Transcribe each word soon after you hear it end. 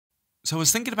So I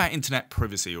was thinking about internet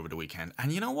privacy over the weekend,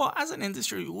 and you know what? As an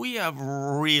industry, we have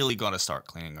really got to start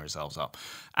cleaning ourselves up.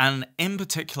 And in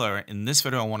particular, in this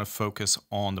video, I want to focus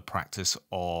on the practice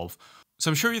of. So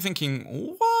I'm sure you're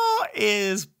thinking, what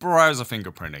is browser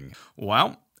fingerprinting?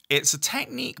 Well, it's a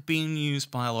technique being used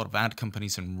by a lot of ad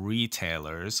companies and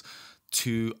retailers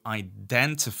to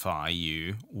identify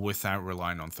you without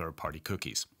relying on third-party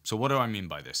cookies. So what do I mean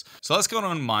by this? So let's go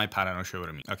on my pad and I'll show you what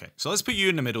I mean. Okay, so let's put you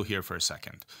in the middle here for a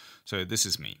second. So this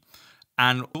is me.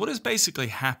 And what is basically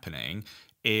happening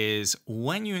is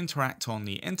when you interact on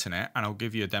the internet, and I'll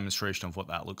give you a demonstration of what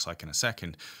that looks like in a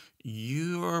second,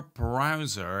 your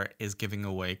browser is giving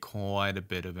away quite a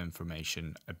bit of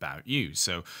information about you.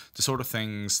 So the sort of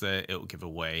things that it will give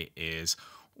away is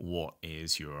what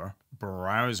is your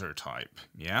browser type?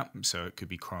 Yeah, so it could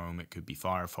be Chrome, it could be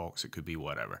Firefox, it could be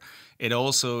whatever. It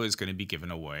also is going to be giving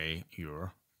away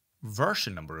your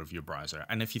version number of your browser.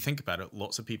 And if you think about it,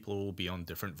 lots of people will be on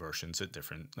different versions at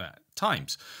different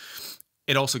times.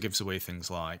 It also gives away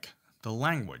things like the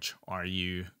language. Are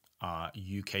you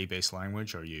UK-based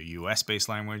language? Are you US-based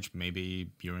language?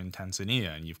 Maybe you're in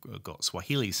Tanzania and you've got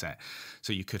Swahili set.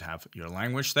 So you could have your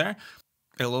language there.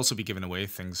 It'll also be giving away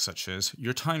things such as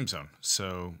your time zone.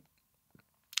 So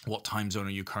what time zone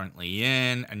are you currently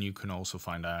in? And you can also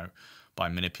find out by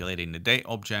manipulating the date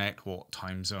object what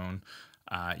time zone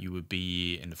you would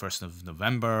be in the 1st of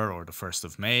November or the 1st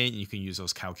of May. You can use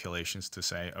those calculations to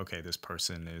say, okay, this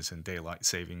person is in daylight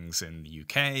savings in the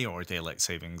UK or daylight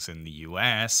savings in the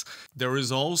US. There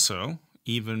is also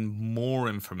even more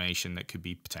information that could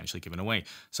be potentially given away,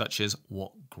 such as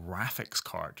what graphics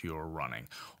card you're running,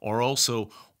 or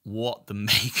also what the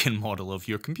make and model of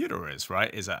your computer is,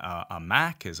 right? Is it a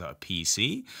Mac? Is it a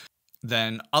PC?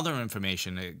 Then other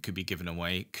information that could be given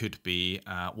away could be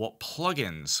what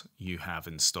plugins you have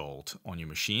installed on your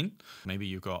machine. Maybe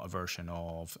you've got a version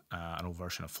of an old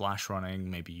version of Flash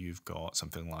running. Maybe you've got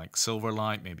something like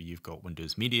Silverlight. Maybe you've got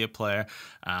Windows Media Player.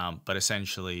 But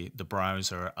essentially, the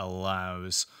browser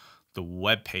allows the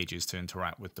web pages to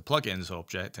interact with the plugins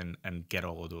object and get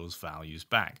all of those values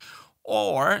back.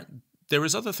 Or there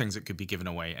is other things that could be given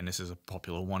away, and this is a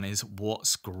popular one, is what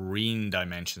screen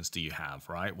dimensions do you have,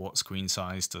 right? What screen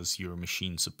size does your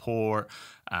machine support?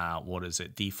 What is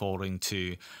it defaulting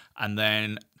to?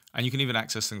 And you can even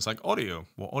access things like audio.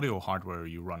 What audio hardware are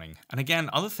you running? And again,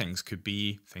 other things could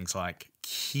be things like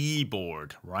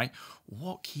keyboard, right?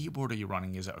 What keyboard are you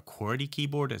running? Is it a QWERTY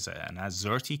keyboard? Is it an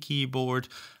AZERTY keyboard?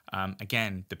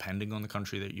 Again, depending on the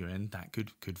country that you're in, that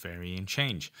could vary and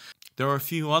change. There are a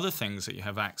few other things that you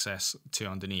have access to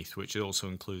underneath, which also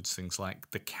includes things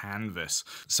like the canvas.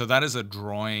 So that is a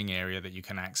drawing area that you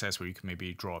can access where you can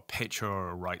maybe draw a picture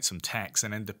or write some text.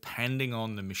 And then depending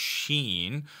on the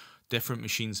machine, different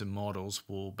machines and models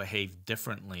will behave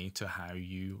differently to how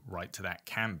you write to that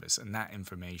canvas. And that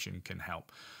information can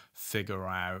help figure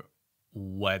out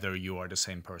whether you are the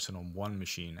same person on one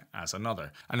machine as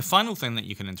another. And the final thing that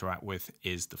you can interact with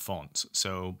is the fonts.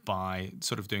 So by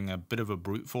sort of doing a bit of a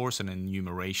brute force and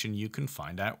enumeration, you can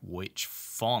find out which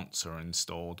fonts are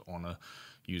installed on a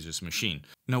user's machine.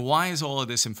 Now, why is all of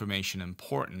this information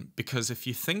important? Because if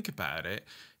you think about it,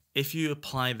 if you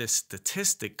apply this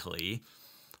statistically,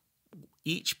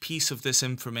 each piece of this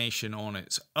information on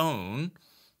its own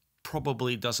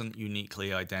probably doesn't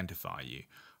uniquely identify you.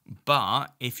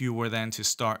 But if you were then to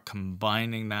start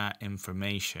combining that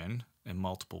information in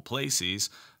multiple places,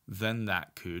 then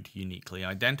that could uniquely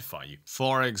identify you.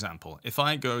 For example, if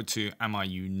I go to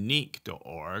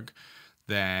amiunique.org,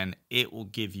 then it will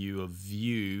give you a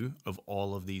view of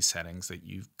all of these settings that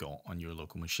you've got on your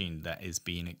local machine that is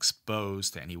being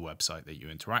exposed to any website that you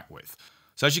interact with.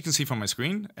 So as you can see from my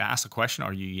screen, it asks the question,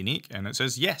 are you unique? And it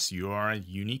says, yes, you are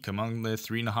unique among the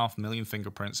 3.5 million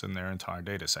fingerprints in their entire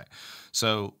data set.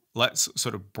 So let's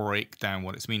sort of break down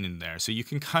what it's meaning there. So you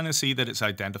can kind of see that it's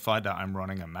identified that I'm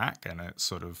running a Mac, and it's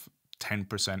sort of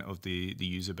 10% of the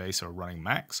user base are running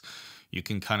Macs. You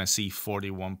can kind of see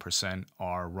 41%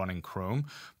 are running Chrome,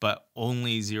 but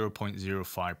only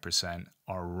 0.05%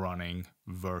 are running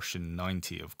version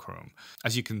 90 of Chrome.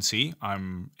 As you can see,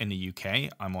 I'm in the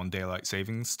UK, I'm on daylight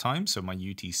savings time, so my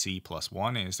UTC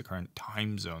 +1 is the current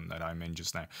time zone that I'm in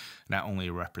just now. And that only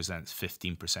represents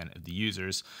 15% of the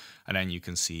users. And then you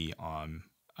can see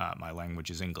my language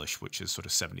is English, which is sort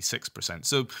of 76%.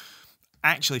 So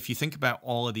actually, if you think about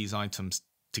all of these items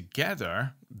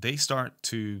together, they start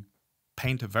to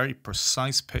paint a very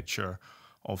precise picture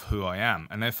of who I am.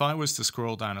 And if I was to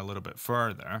scroll down a little bit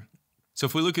further, so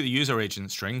if we look at the user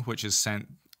agent string, which is sent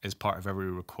is part of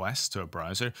every request to a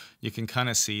browser, you can kind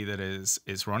of see that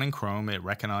it's running Chrome. It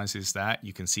recognizes that.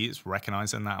 You can see it's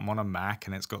recognizing that I'm on a Mac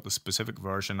and it's got the specific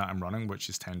version that I'm running, which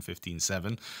is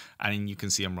 10.15.7. And you can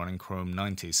see I'm running Chrome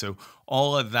 90. So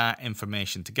all of that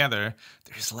information together,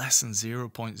 there's less than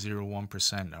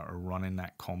 0.01% that are running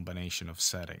that combination of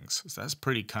settings. So that's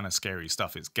pretty kind of scary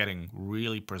stuff. It's getting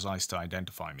really precise to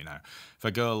identify me now. If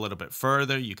I go a little bit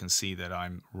further, you can see that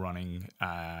I'm running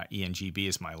ENGB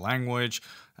as my language.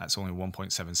 That's only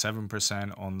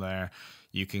 1.77% on there.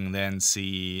 You can then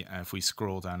see, if we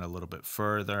scroll down a little bit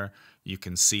further, you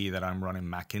can see that I'm running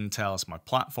Mac Intel as my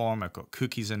platform. I've got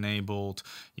cookies enabled.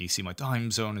 You see my time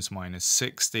zone is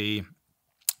 -60.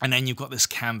 And then you've got this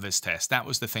canvas test. That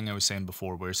was the thing I was saying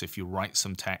before, whereas if you write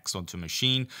some text onto a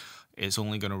machine, it's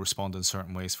only going to respond in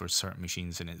certain ways for certain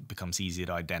machines, and it becomes easy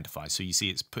to identify. So you see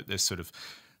it's put this sort of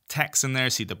text in there,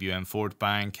 CWM forward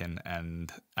bank,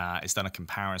 and it's done a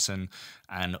comparison,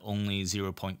 and only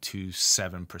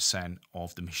 0.27%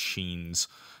 of the machines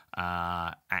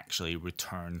actually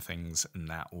return things in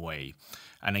that way.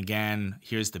 And again,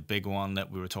 here's the big one that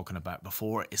we were talking about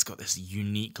before. It's got this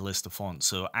unique list of fonts.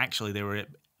 So actually they were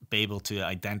able to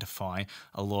identify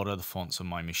a lot of the fonts on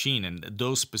my machine, and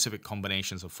those specific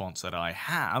combinations of fonts that I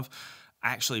have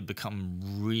actually become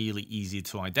really easy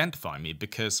to identify me,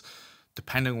 because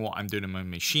depending on what I'm doing on my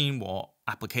machine, what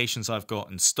applications I've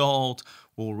got installed,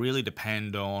 will really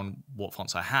depend on what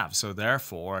fonts I have. So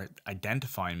therefore,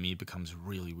 identifying me becomes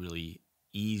really, really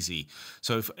easy.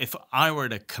 So if I were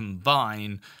to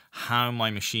combine how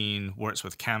my machine works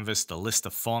with Canvas, the list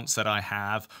of fonts that I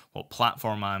have, what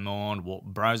platform I'm on, what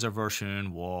browser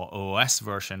version, what OS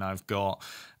version I've got,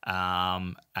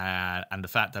 and the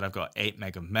fact that I've got 8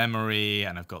 meg of memory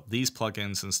and I've got these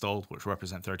plugins installed, which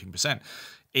represent 13%,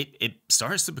 it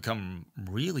starts to become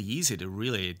really easy to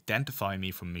really identify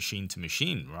me from machine to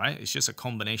machine, right? It's just a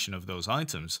combination of those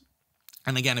items.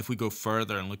 And again, if we go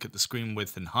further and look at the screen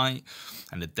width and height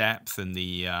and the depth and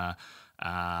the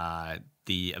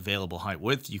available height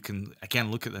width, you can, again,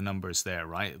 look at the numbers there,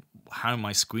 right? How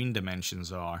my screen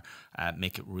dimensions are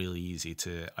make it really easy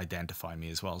to identify me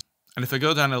as well. And if I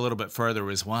go down a little bit further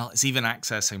as well, it's even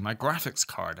accessing my graphics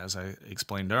card, as I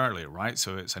explained earlier, right?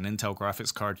 So it's an Intel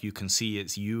graphics card. You can see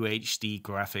it's UHD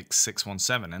Graphics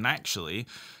 617. And actually,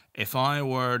 if I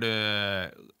were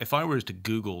to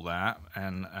Google that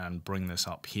and bring this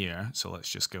up here, so let's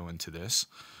just go into this,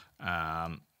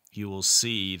 you will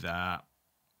see that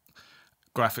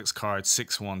graphics card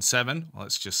 617.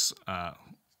 Let's just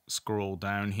scroll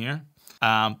down here.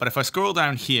 But if I scroll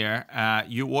down here,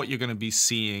 what you're going to be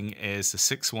seeing is the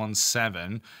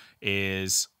 617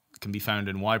 can be found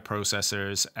in wide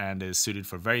processors and is suited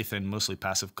for very thin, mostly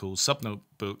passive cool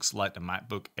subnotebooks like the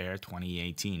MacBook Air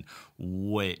 2018,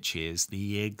 which is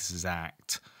the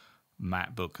exact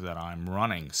MacBook that I'm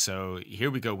running. So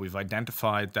here we go. We've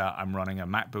identified that I'm running a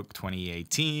MacBook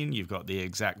 2018. You've got the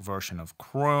exact version of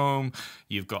Chrome.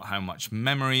 You've got how much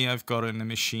memory I've got in the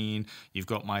machine. You've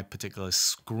got my particular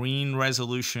screen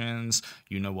resolutions.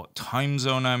 You know what time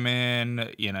zone I'm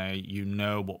in. You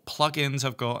know what plugins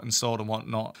I've got installed and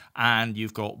whatnot. And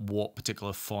you've got what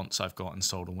particular fonts I've got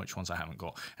installed and which ones I haven't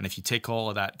got. And if you take all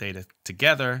of that data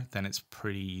together, then it's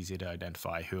pretty easy to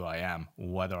identify who I am,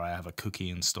 whether I have a cookie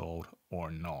installed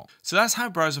or not. So that's how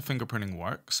browser fingerprinting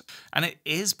works, and it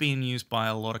is being used by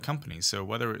a lot of companies. So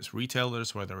whether it's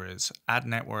retailers, whether it's ad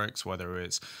networks, whether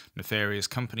it's nefarious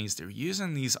companies, they're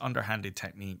using these underhanded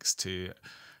techniques to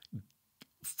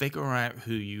figure out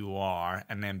who you are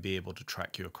and then be able to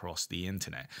track you across the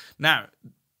internet. Now,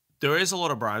 there is a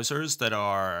lot of browsers that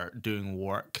are doing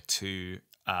work to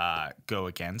go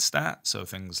against that. So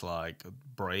things like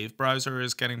Brave browser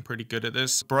is getting pretty good at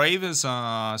this. Brave is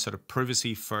a sort of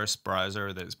privacy first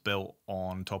browser that's built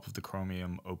on top of the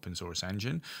Chromium open source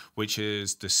engine, which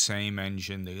is the same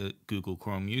engine that Google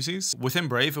Chrome uses. Within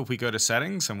Brave, if we go to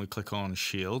settings and we click on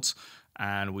shields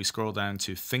and we scroll down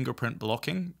to fingerprint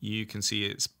blocking, you can see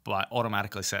it's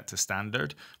automatically set to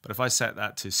standard. But if I set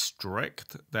that to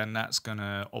strict, then that's going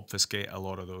to obfuscate a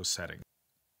lot of those settings.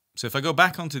 So if I go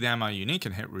back onto the Am I Unique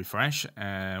and hit refresh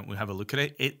and we have a look at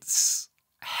it, it's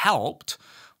helped,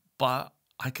 but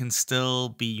I can still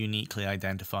be uniquely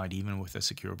identified even with a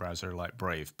secure browser like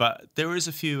Brave. But there is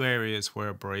a few areas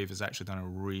where Brave has actually done a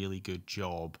really good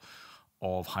job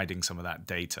of hiding some of that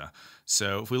data.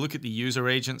 So if we look at the user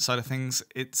agent side of things,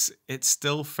 it's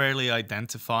still fairly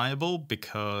identifiable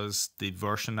because the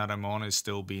version that I'm on is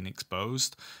still being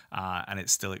exposed and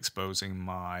it's still exposing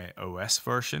my OS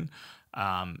version.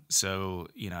 So,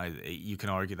 you can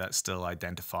argue that's still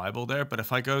identifiable there. But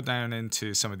if I go down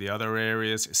into some of the other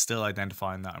areas, it's still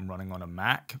identifying that I'm running on a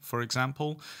Mac, for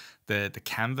example. The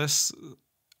canvas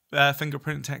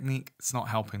fingerprint technique, it's not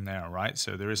helping there, right?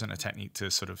 So there isn't a technique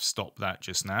to sort of stop that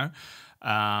just now.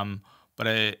 But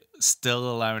it's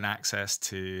still allowing access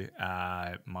to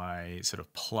my sort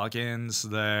of plugins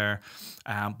there.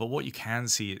 But what you can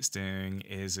see it's doing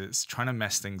is it's trying to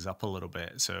mess things up a little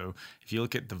bit. So if you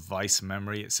look at device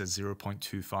memory, it says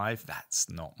 0.25. That's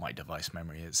not my device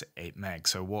memory, it's 8 meg.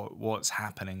 So what's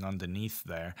happening underneath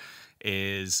there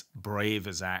is Brave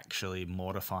is actually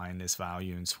modifying this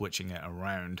value and switching it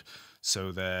around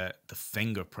so that the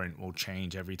fingerprint will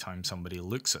change every time somebody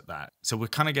looks at that. So we're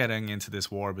kind of getting into this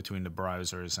war between the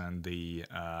browsers and the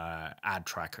ad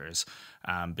trackers,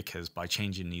 because by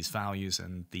changing these values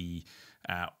and the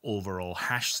overall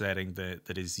hash setting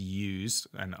that is used,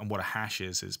 and what a hash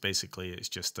is basically it's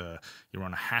just you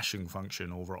run a hashing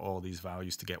function over all these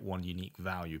values to get one unique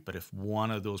value. But if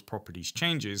one of those properties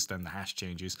changes, then the hash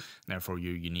changes, and therefore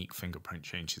your unique fingerprint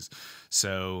changes.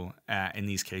 So in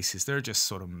these cases, they're just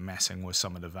sort of messing with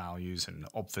some of the values and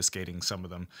obfuscating some of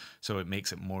them, so it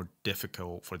makes it more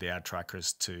difficult for the ad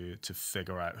trackers to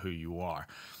figure out who you are.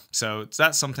 So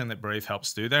that's something that Brave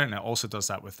helps do there, and it also does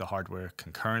that with the hardware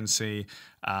concurrency.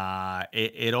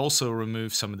 It also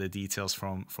removes some of the details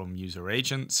from user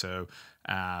agent. So,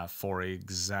 for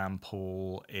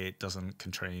example, it doesn't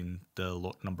constrain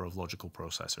the number of logical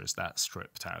processors. That's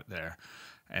stripped out there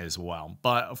as well.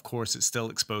 But of course, it's still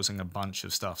exposing a bunch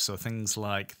of stuff. So things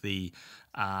like the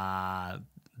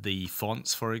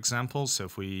fonts, for example. So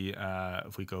if we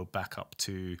go back up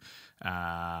to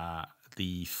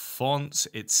the fonts,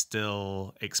 it's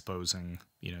still exposing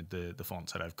the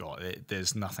fonts that I've got.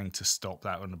 There's nothing to stop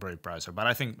that on the Brave browser, but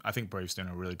I think Brave's doing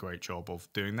a really great job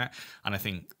of doing that, and I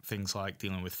think things like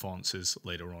dealing with fonts is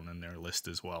later on in their list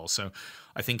as well. So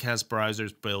I think as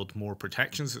browsers build more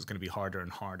protections, it's going to be harder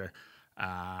and harder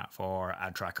for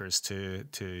ad trackers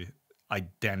to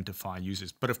identify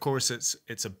users. But of course,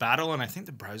 it's a battle, and I think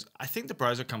the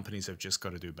browser companies have just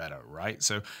got to do better, right?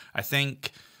 So I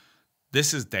think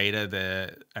this is data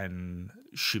that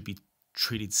should be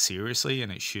treated seriously,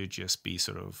 and it should just be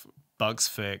sort of bugs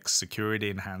fixed, security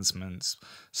enhancements.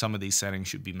 Some of these settings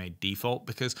should be made default,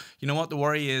 because you know what the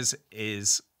worry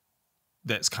is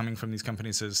that's coming from these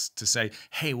companies is to say,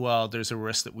 hey, well, there's a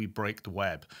risk that we break the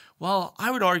web. Well,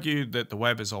 I would argue that the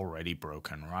web is already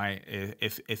broken, right?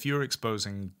 If you're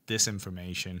exposing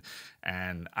disinformation,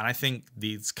 and I think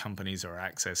these companies are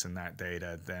accessing that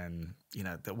data, then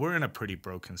that we're in a pretty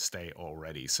broken state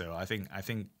already. So I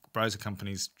think browser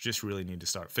companies just really need to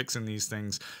start fixing these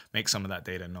things, make some of that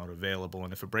data not available,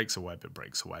 and if it breaks a web, it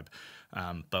breaks a web.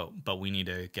 But we need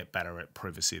to get better at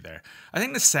privacy there. I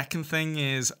think the second thing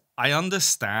is I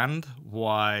understand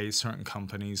why certain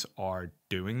companies are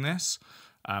doing this.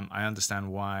 I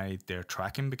understand why they're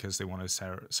tracking, because they want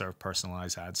to serve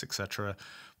personalized ads, etc.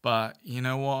 But you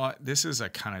know what? This is a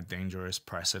kind of dangerous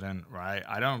precedent, right?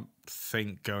 I don't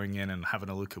think going in and having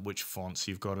a look at which fonts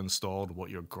you've got installed, what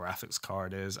your graphics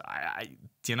card is,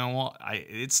 you know what?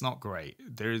 It's not great.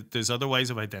 There's other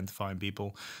ways of identifying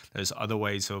people. There's other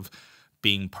ways of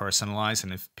being personalized,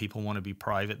 and if people want to be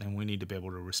private, then we need to be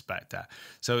able to respect that.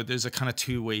 So there's a kind of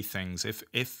two-way things.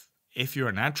 If you're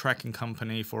an ad tracking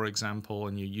company, for example,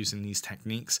 and you're using these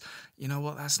techniques, you know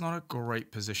what, that's not a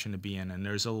great position to be in. And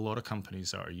there's a lot of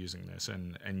companies that are using this,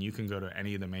 and you can go to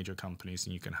any of the major companies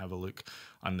and you can have a look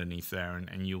underneath there,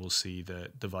 and you will see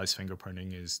that device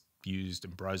fingerprinting is used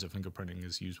and browser fingerprinting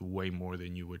is used way more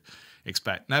than you would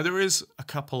expect. Now, there is a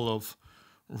couple of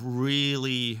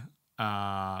really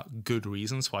good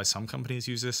reasons why some companies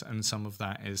use this, and some of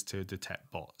that is to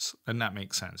detect bots, and that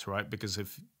makes sense, right? Because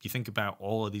if you think about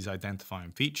all of these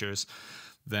identifying features,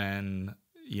 then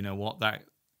you know what, that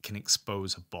can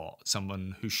expose a bot,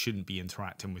 someone who shouldn't be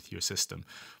interacting with your system.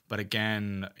 But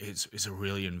again, it's a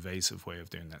really invasive way of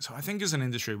doing that. So I think as an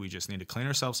industry, we just need to clean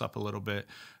ourselves up a little bit,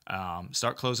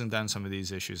 start closing down some of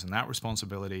these issues, and that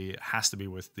responsibility has to be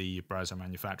with the browser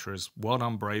manufacturers. Well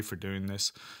done, Brave, for doing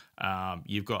this. I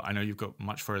know you've got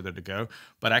much further to go,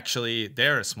 but actually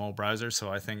they're a small browser,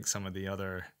 so I think some of the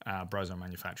other browser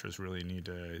manufacturers really need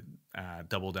to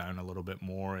double down a little bit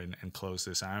more and close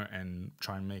this out and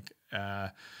try and make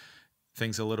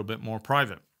things a little bit more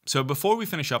private. So before we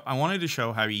finish up, I wanted to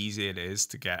show how easy it is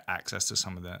to get access to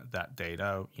some of that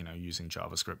data, using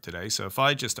JavaScript today. So if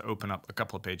I just open up a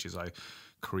couple of pages I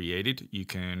created, you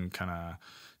can kind of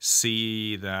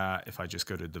see that if I just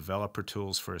go to developer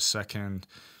tools for a second,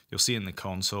 you'll see in the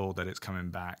console that it's coming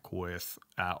back with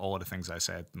all of the things I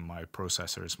said, my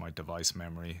processors, my device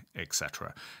memory,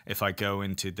 etc. If I go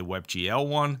into the WebGL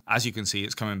one, as you can see,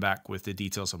 it's coming back with the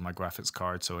details of my graphics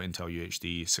card, so Intel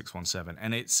UHD 617,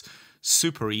 and it's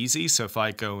super easy. So if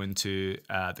I go into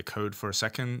the code for a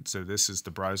second, so this is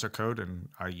the browser code, and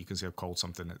you can see I've called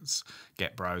something that's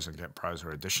get browser and get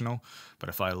browser additional. But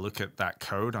if I look at that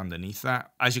code underneath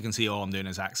that, as you can see, all I'm doing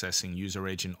is accessing user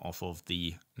agent off of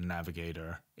the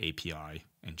Navigator API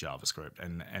in JavaScript,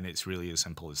 and it's really as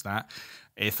simple as that.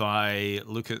 If I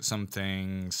look at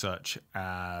something such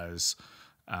as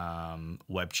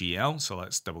WebGL, so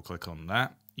let's double click on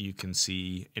that, you can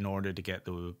see in order to get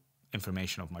the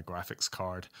information of my graphics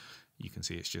card, you can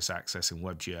see it's just accessing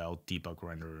WebGL debug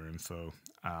renderer info,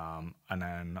 and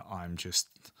then I'm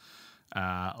just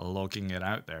logging it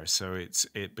out there. So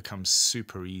it becomes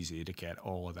super easy to get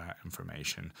all of that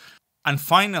information. And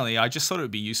finally, I just thought it would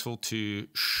be useful to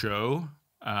show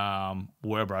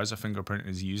where browser fingerprint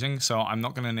is using. So I'm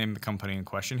not going to name the company in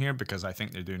question here because I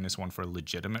think they're doing this one for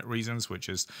legitimate reasons, which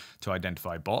is to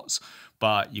identify bots.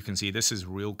 But you can see this is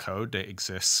real code that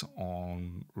exists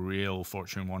on real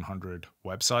Fortune 100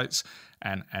 websites.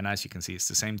 And as you can see, it's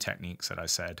the same techniques that I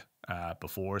said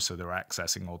before. So they're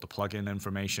accessing all the plugin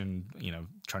information,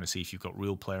 trying to see if you've got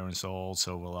Real Player installed,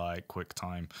 Silverlight,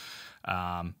 QuickTime.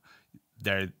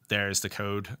 There's the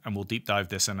code, and we'll deep dive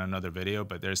this in another video,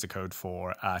 but there's the code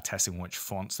for testing which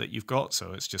fonts that you've got.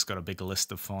 So it's just got a big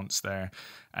list of fonts there,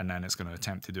 and then it's going to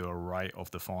attempt to do a write of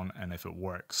the font, and if it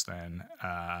works, then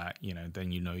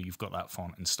then you've got that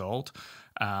font installed.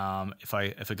 If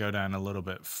I go down a little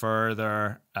bit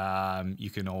further,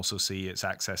 you can also see it's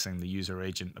accessing the user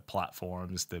agent, the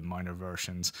platforms, the minor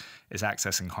versions. It's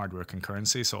accessing hardware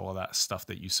concurrency, so all that stuff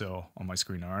that you saw on my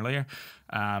screen earlier.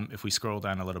 If we scroll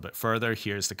down a little bit further,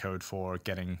 here's the code for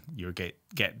getting your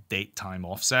get date time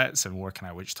offsets and working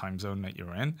out which time zone that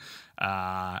you're in.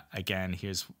 Again,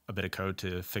 here's a bit of code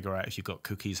to figure out if you've got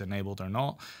cookies enabled or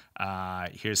not.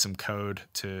 Here's some code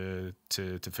to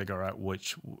figure out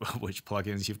which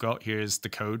plugins you've got. Here's the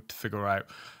code to figure out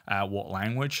what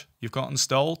language you've got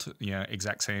installed.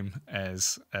 Exact same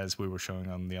as we were showing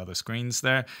on the other screens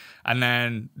there. And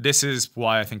then this is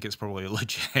why I think it's probably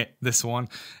legit. This one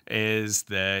is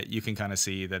that you can kind of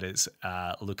see that it's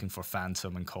looking for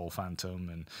Phantom and call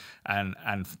Phantom,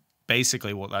 and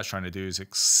basically what that's trying to do is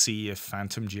see if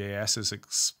Phantom.js is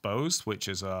exposed, which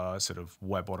is a sort of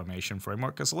web automation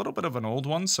framework. It's a little bit of an old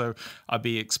one, so I'd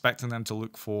be expecting them to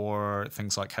look for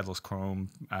things like Headless Chrome,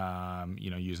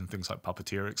 using things like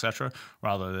Puppeteer, etc.,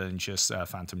 rather than just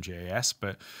Phantom.js.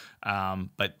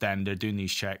 But then they're doing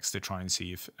these checks to try and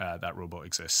see if that robot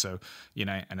exists. So,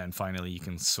 and then finally you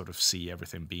can sort of see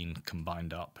everything being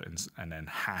combined up and then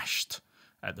hashed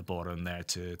at the bottom there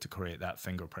to create that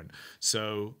fingerprint.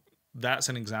 So that's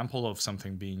an example of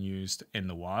something being used in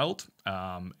the wild.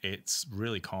 It's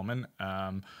really common.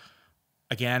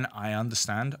 Again, I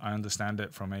understand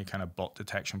it from a kind of bot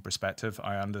detection perspective.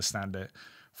 I understand it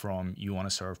from you want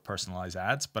to serve personalized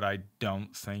ads, but I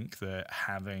don't think that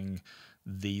having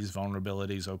these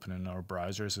vulnerabilities open in our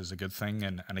browsers is a good thing.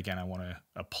 And again, I want to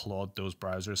applaud those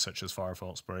browsers such as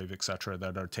Firefox, Brave, etc.,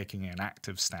 that are taking an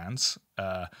active stance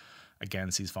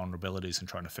against these vulnerabilities and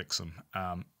trying to fix them.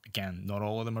 Again, not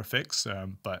all of them are fixed,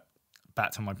 but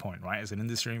back to my point, right? As an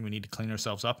industry, we need to clean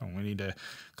ourselves up and we need to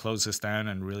close this down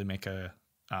and really make a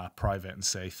private and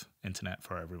safe internet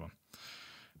for everyone.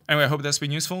 Anyway, I hope that's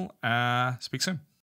been useful. Speak soon.